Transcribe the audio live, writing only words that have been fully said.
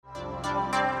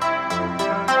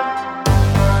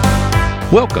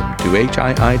Welcome to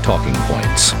HII Talking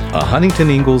Points, a Huntington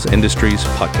Ingalls Industries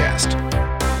podcast.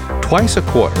 Twice a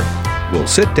quarter, we'll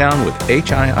sit down with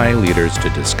HII leaders to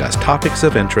discuss topics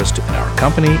of interest in our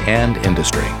company and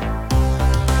industry.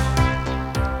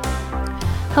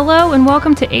 Hello and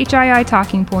welcome to HII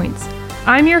Talking Points.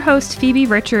 I'm your host, Phoebe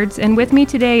Richards, and with me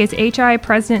today is HII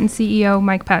President and CEO,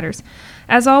 Mike Petters.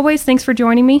 As always, thanks for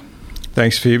joining me.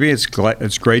 Thanks, Phoebe. It's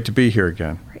great to be here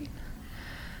again.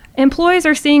 Employees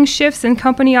are seeing shifts in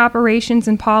company operations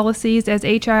and policies as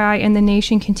HII and the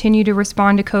nation continue to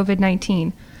respond to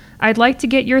COVID-19. I'd like to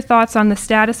get your thoughts on the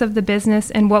status of the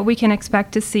business and what we can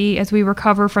expect to see as we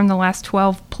recover from the last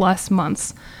 12 plus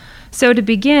months. So to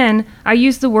begin, I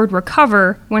use the word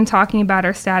recover when talking about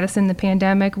our status in the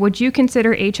pandemic. Would you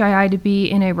consider HII to be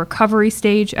in a recovery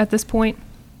stage at this point?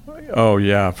 Oh,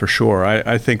 yeah, for sure.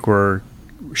 I think we're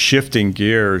shifting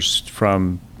gears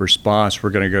from response. We're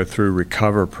going to go through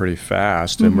recover pretty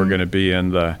fast, and we're going to be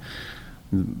in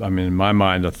in my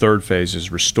mind, the third phase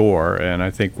is restore, and I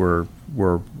think we're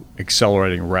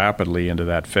accelerating rapidly into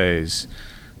that phase.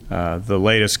 The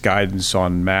latest guidance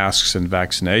on masks and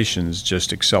vaccinations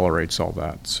just accelerates all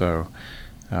that. So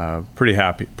pretty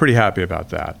happy about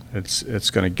that. It's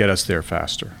going to get us there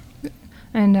faster.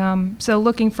 And so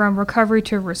looking from recovery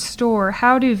to restore,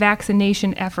 how do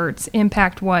vaccination efforts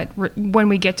impact when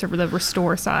we get to the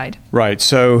restore side? Right.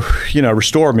 So,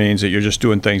 restore means that you're just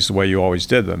doing things the way you always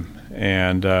did them.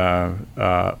 And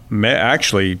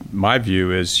actually, my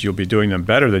view is you'll be doing them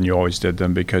better than you always did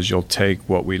them because you'll take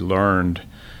what we learned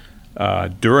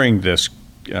during this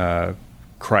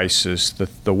crisis,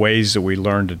 the ways that we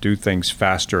learned to do things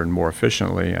faster and more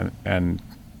efficiently and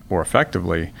more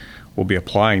effectively. We'll be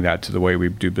applying that to the way we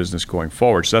do business going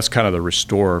forward. So that's kind of the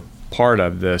restore part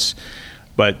of this.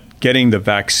 But getting the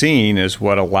vaccine is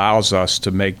what allows us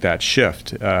to make that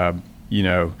shift.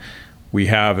 We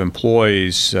have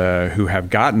employees who have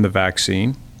gotten the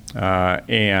vaccine,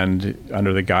 and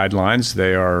under the guidelines,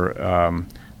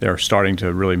 they're starting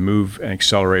to really move and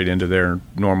accelerate into their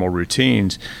normal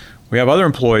routines. We have other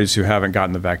employees who haven't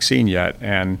gotten the vaccine yet,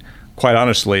 and quite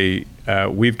honestly,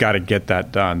 we've got to get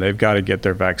that done. They've got to get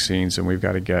their vaccines, and we've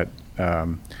got to get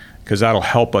because that'll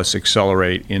help us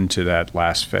accelerate into that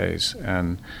last phase.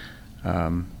 And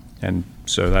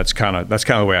so that's kind of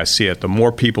the way I see it. The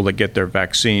more people that get their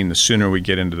vaccine, the sooner we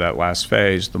get into that last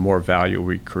phase, the more value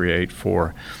we create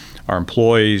for our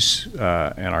employees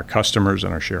and our customers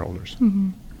and our shareholders. Mm-hmm.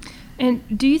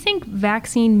 And do you think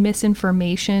vaccine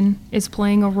misinformation is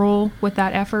playing a role with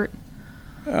that effort?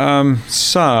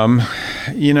 Some.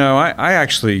 I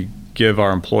actually give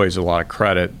our employees a lot of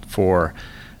credit for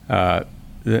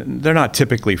they're not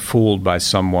typically fooled by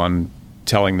someone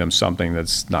telling them something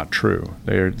that's not true.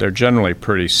 They're generally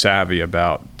pretty savvy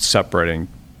about separating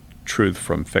truth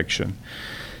from fiction.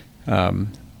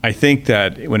 I think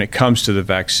that when it comes to the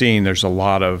vaccine, there's a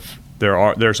lot of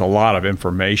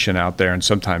information out there, and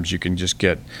sometimes you can just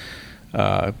get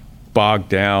bogged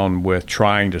down with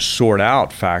trying to sort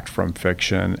out fact from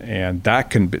fiction, and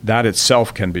that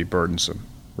itself can be burdensome,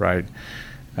 right?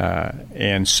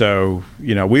 And so,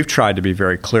 we've tried to be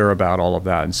very clear about all of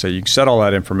that and say you can set all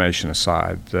that information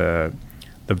aside. The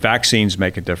vaccines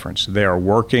make a difference. They are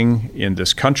working in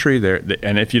this country.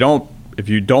 And if you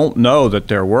don't know that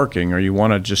they're working, or you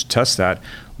want to just test that,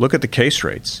 look at the case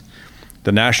rates.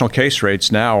 The national case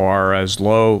rates now are as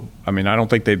low. I don't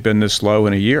think they've been this low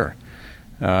in a year.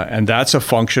 And that's a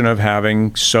function of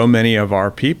having so many of our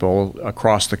people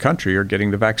across the country are getting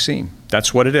the vaccine.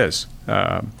 That's what it is.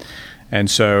 And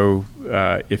so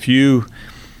if you're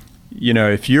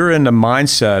in the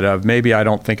mindset of maybe I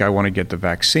don't think I want to get the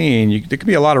vaccine, there could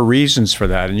be a lot of reasons for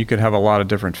that, and you could have a lot of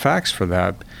different facts for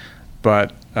that.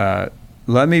 But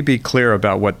let me be clear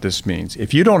about what this means.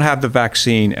 If you don't have the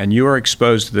vaccine and you are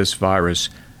exposed to this virus,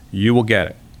 you will get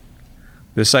it.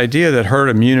 This idea that herd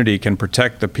immunity can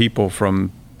protect the people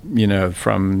from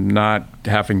not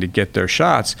having to get their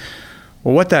shots,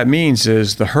 well, what that means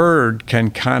is the herd can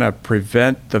kind of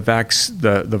prevent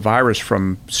the virus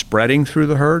from spreading through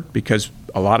the herd because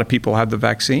a lot of people have the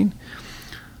vaccine.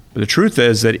 But the truth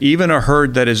is that even a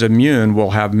herd that is immune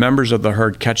will have members of the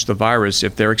herd catch the virus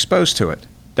if they're exposed to it.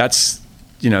 That's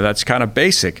kind of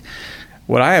basic.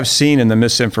 What I have seen in the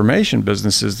misinformation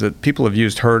business is that people have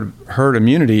used herd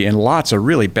immunity in lots of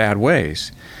really bad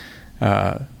ways.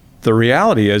 The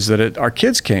reality is that our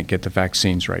kids can't get the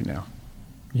vaccines right now,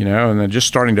 and they're just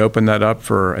starting to open that up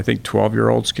for, I think,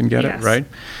 12-year-olds can get it, right?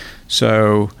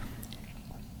 So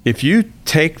if you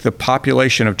take the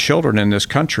population of children in this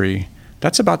country,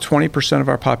 that's about 20% of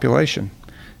our population.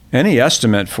 Any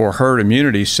estimate for herd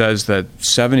immunity says that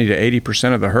 70 to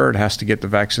 80% of the herd has to get the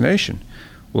vaccination.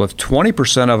 Well, if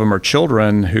 20% of them are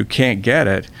children who can't get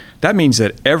it, that means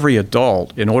that every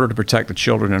adult, in order to protect the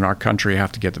children in our country,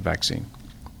 have to get the vaccine.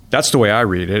 That's the way I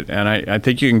read it, and I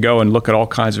think you can go and look at all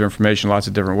kinds of information lots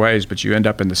of different ways, but you end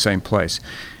up in the same place.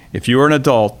 If you are an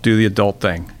adult, do the adult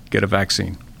thing. Get a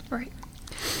vaccine. Right.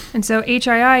 And so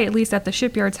HII, at least at the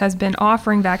shipyards, has been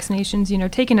offering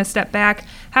vaccinations, taking a step back.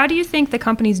 How do you think the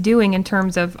company's doing in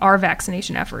terms of our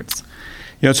vaccination efforts?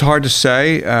 It's hard to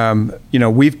say.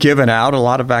 We've given out a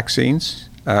lot of vaccines.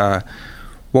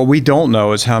 What we don't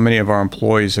know is how many of our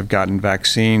employees have gotten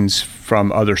vaccines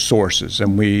from other sources,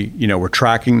 and we're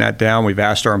tracking that down. We've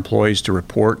asked our employees to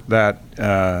report that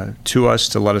to us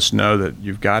to let us know that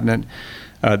you've gotten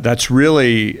it. That's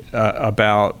really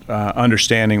about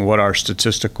understanding what our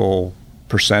statistical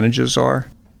percentages are.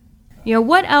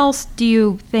 What else do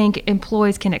you think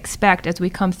employees can expect as we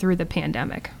come through the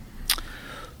pandemic?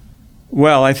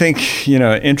 Well, I think,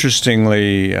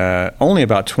 interestingly, only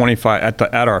about 25,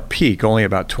 at our peak, only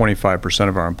about 25%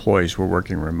 of our employees were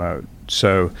working remote.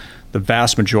 So the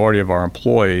vast majority of our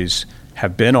employees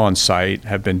have been on site,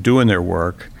 have been doing their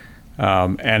work,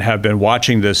 and have been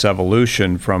watching this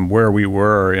evolution from where we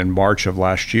were in March of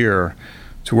last year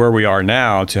to where we are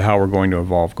now to how we're going to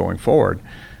evolve going forward.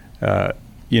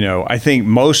 I think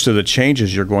most of the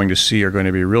changes you're going to see are going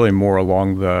to be really more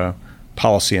along the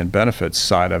policy and benefits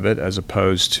side of it, as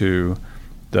opposed to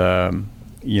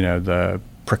the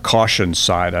precaution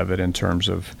side of it in terms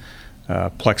of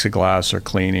plexiglass or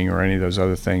cleaning or any of those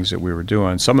other things that we were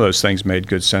doing. Some of those things made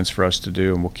good sense for us to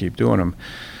do, and we'll keep doing them.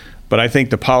 But I think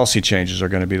the policy changes are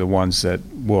going to be the ones that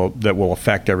will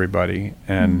affect everybody,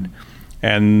 and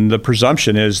the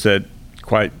presumption is that,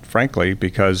 quite frankly,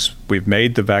 because we've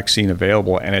made the vaccine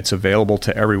available and it's available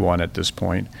to everyone at this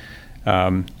point,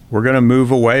 we're going to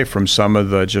move away from some of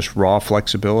the just raw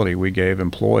flexibility we gave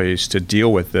employees to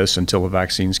deal with this until the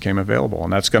vaccines came available,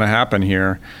 and that's going to happen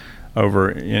here over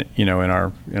in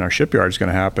our shipyard. Is going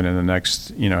to happen in the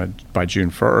next by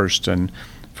June 1st, and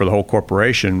for the whole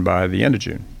corporation by the end of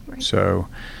June. Right. So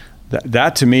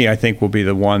that to me, I think, will be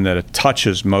the one that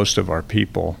touches most of our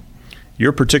people.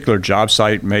 Your particular job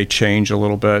site may change a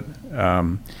little bit.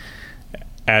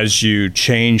 As you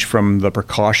change from the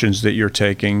precautions that you're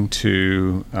taking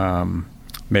to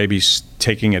maybe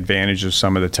taking advantage of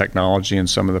some of the technology and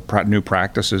some of the new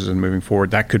practices and moving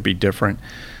forward, that could be different.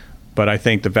 But I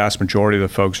think the vast majority of the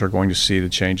folks are going to see the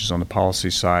changes on the policy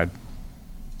side,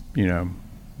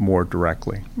 more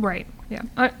directly. Right. Yeah.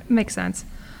 Makes sense.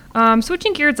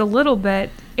 Switching gears a little bit,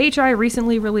 HII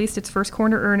recently released its first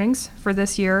quarter earnings for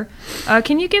this year.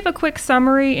 Can you give a quick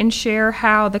summary and share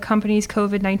how the company's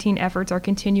COVID-19 efforts are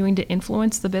continuing to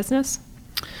influence the business?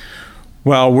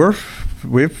 Well, we're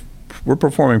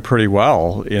performing pretty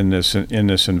well in this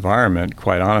environment,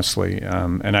 quite honestly,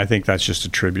 and I think that's just a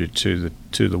tribute to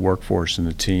the workforce and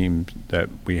the team that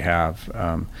we have.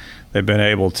 They've been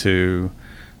able to,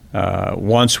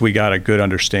 once we got a good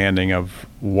understanding of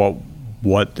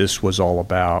what this was all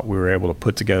about, we were able to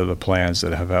put together the plans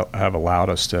that have allowed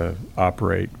us to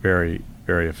operate very,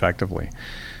 very effectively.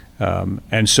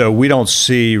 And so we don't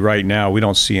see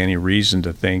any reason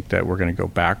to think that we're going to go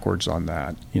backwards on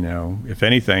that. If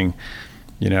anything,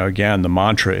 again, the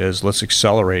mantra is let's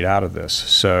accelerate out of this.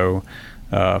 So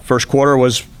first quarter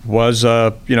was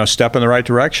a step in the right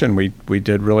direction. We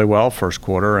did really well first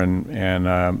quarter,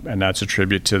 and that's a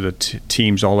tribute to the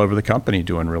teams all over the company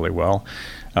doing really well.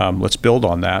 Let's build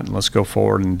on that, and let's go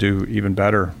forward and do even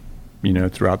better,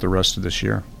 throughout the rest of this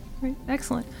year. Great.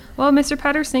 Excellent. Well, Mr.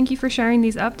 Petters, thank you for sharing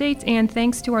these updates, and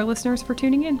thanks to our listeners for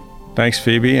tuning in. Thanks,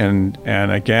 Phoebe. And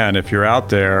again, if you're out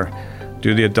there,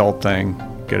 do the adult thing,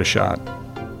 get a shot.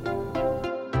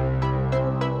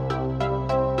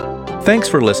 Thanks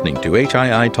for listening to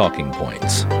HII Talking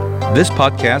Points. This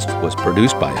podcast was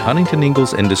produced by Huntington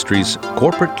Ingalls Industries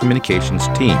Corporate Communications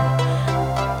team.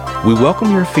 We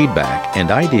welcome your feedback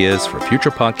and ideas for future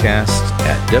podcasts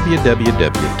at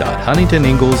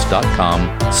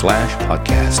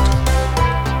www.huntingtoningalls.com/podcast.